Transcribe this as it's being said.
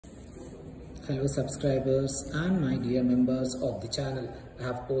fellow subscribers and my dear members of the channel. I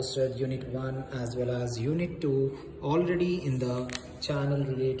have posted Unit 1 as well as Unit 2 already in the channel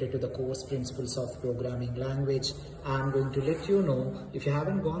related to the course Principles of Programming Language. I am going to let you know, if you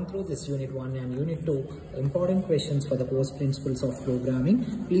haven't gone through this Unit 1 and Unit 2 important questions for the course Principles of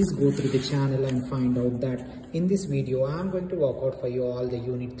Programming, please go through the channel and find out that in this video I am going to work out for you all the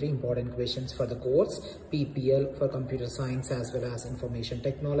Unit 3 important questions for the course PPL for Computer Science as well as Information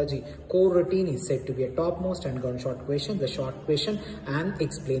Technology. Core routine is said to be a topmost and gunshot question, the short question, and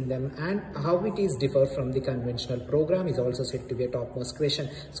explain them, and how it is differ from the conventional program is also said to be a topmost question.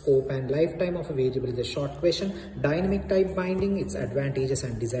 Scope and lifetime of a variable is a short question. Dynamic type binding, its advantages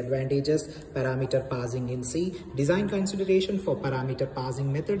and disadvantages. Parameter passing in C. Design consideration for parameter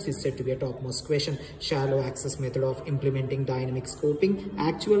passing methods is said to be a topmost question. Shallow access method of implementing dynamic scoping.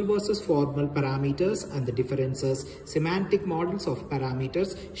 Actual versus formal parameters and the differences. Semantic models of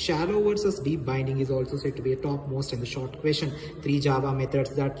parameters. Shallow versus deep binding is also said to be a topmost and the short question. 3 Java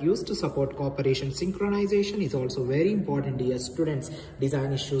methods that used to support cooperation synchronization is also very important, dear students.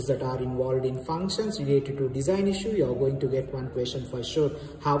 Design issues that are involved in functions. Related to design issue, you are going to get one question for sure.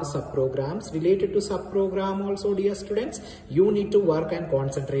 How subprograms, related to subprogram also, dear students, you need to work and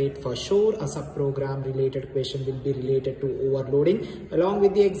concentrate for sure. A subprogram related question will be related to overloading along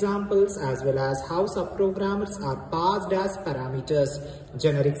with the examples, as well as how subprogrammers are passed as parameters.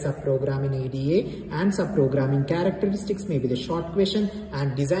 Generic subprogram in ADA and subprogramming characteristics may be the short question,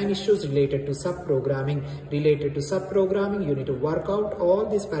 and design issues related to subprogramming. Related to subprogramming, you need to work out all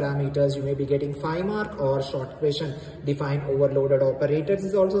these parameters. You may be getting 5 mark or short question. Define overloaded operators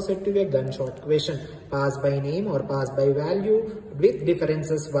is also said to be a gunshot question. Pass by name or pass by value with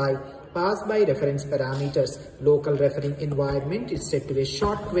differences why. Pass by reference parameters. Local referring environment is said to be a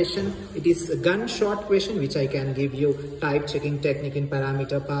short question. It is a gunshot question which I can give you. Type checking technique in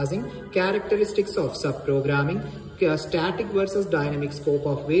parameter passing. Characteristics of subprogramming. Static versus dynamic scope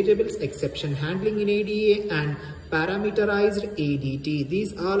of variables. Exception handling in ADA and parameterized ADT.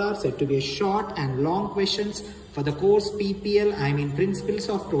 These all are said to be short and long questions for the course PPL, I mean Principles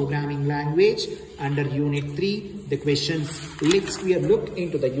of Programming Language, under Unit 3. The questions let's we have looked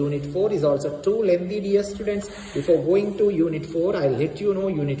into the Unit 4 is also too lengthy, dear students. Before going to Unit 4, I'll let you know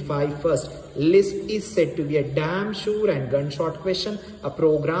Unit 5 first. Lisp is said to be a damn sure and gunshot question. A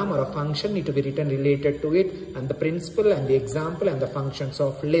program or a function need to be written related to it, and the principle and the example and the functions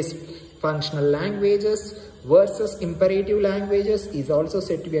of Lisp. Functional languages versus imperative languages is also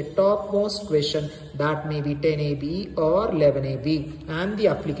said to be a topmost question. That may be 10 AB or 11 AB, and the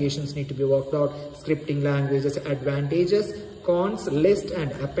applications need to be worked out. Scripting languages advantages, cons, list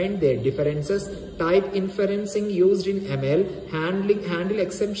and append their differences. Type inferencing used in ML, handle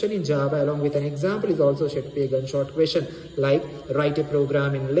exception in Java along with an example is also said to be a gunshot question. Like write a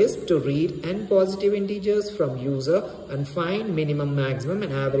program in Lisp to read n positive integers from user and find minimum, maximum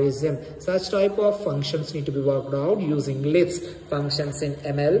and average them. Such type of functions need to be worked out using Lisp. Functions in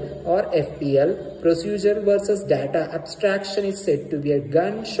ML or FPL. Procedure versus data abstraction is said to be a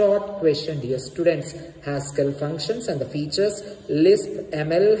gunshot question, dear students. Haskell functions and the features. Lisp,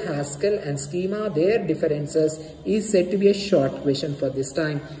 ML, Haskell and schema, their differences is said to be a short question for this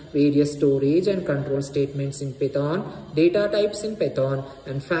time. Various storage and control statements in Python, data types in Python,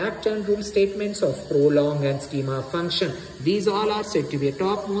 and fact and rule statements of prolong and schema function. These all are said to be a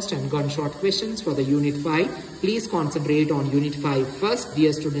topmost and gunshot questions for the Unit 5. Please concentrate on Unit 5 first,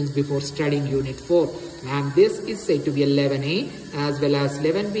 dear students, before studying Unit 4. And this is said to be 11A as well as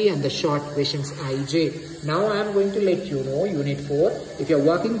 11B and the short questions IJ. Now I am going to let you know Unit 4. If you are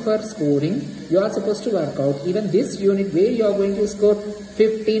working for scoring, you are supposed to work out even this unit where you are going to score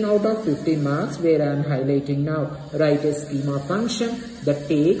 15 out of 15 marks, where I am highlighting now. Write a schema function that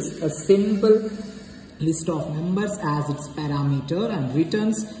takes a simple list of numbers as its parameter and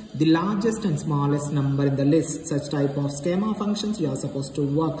returns the largest and smallest number in the list. Such type of schema functions you are supposed to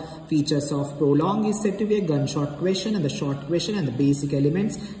work. Features of prolong is said to be a gunshot question and the short question and the basic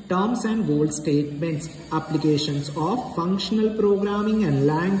elements. Terms and goal statements. Applications of functional programming and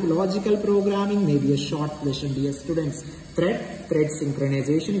logical programming may be a short question, dear students. Thread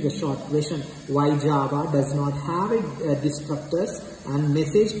synchronization is a short question. Why Java does not have destructors and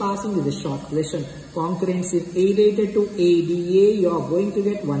message passing is a short question. Concurrency related to ADA, you are going to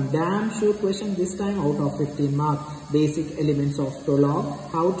get one one damn sure question this time out of 15 marks. Basic elements of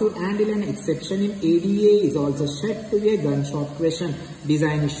prologue. How to handle an exception in ADA is also set to be a gunshot question.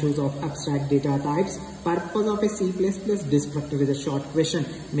 Design issues of abstract data types. Purpose of a C++ destructor is a short question.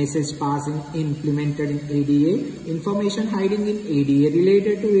 Message passing implemented in ADA. Information hiding in ADA.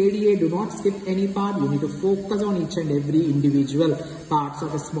 Related to ADA, do not skip any part. You need to focus on each and every individual parts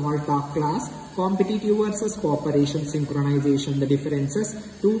of a small talk class. Competitive versus cooperation synchronization, the differences.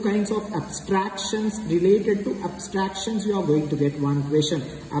 Two kinds of abstractions. Related to abstractions, you are going to get one question.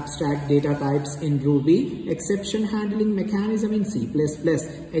 Abstract data types in Ruby. Exception handling mechanism in C++.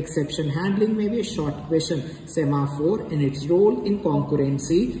 Exception handling may be a short question. Semaphore and its role in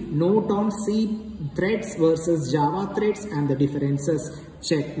concurrency. Note on C threads versus Java threads and the differences.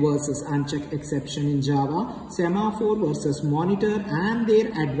 Check versus uncheck exception in Java. Semaphore versus monitor and their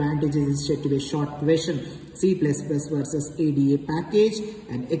advantages is set to be a short question. C++ versus ADA package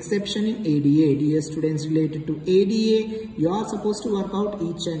and exception in ADA. Dear students, related to ADA, you are supposed to work out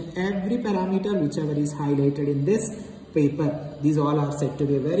each and every parameter whichever is highlighted in this paper. These all are said to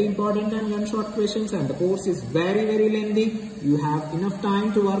be very important and one-shot questions, and the course is very lengthy. You have enough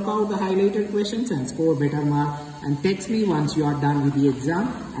time to work out the highlighted questions and score better mark, and text me once you are done with the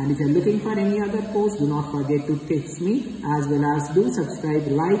exam. And if you are looking for any other course, do not forget to text me, as well as do subscribe,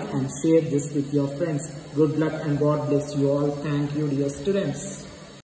 like and share this with your friends. Good luck and God bless you all. Thank you, dear students.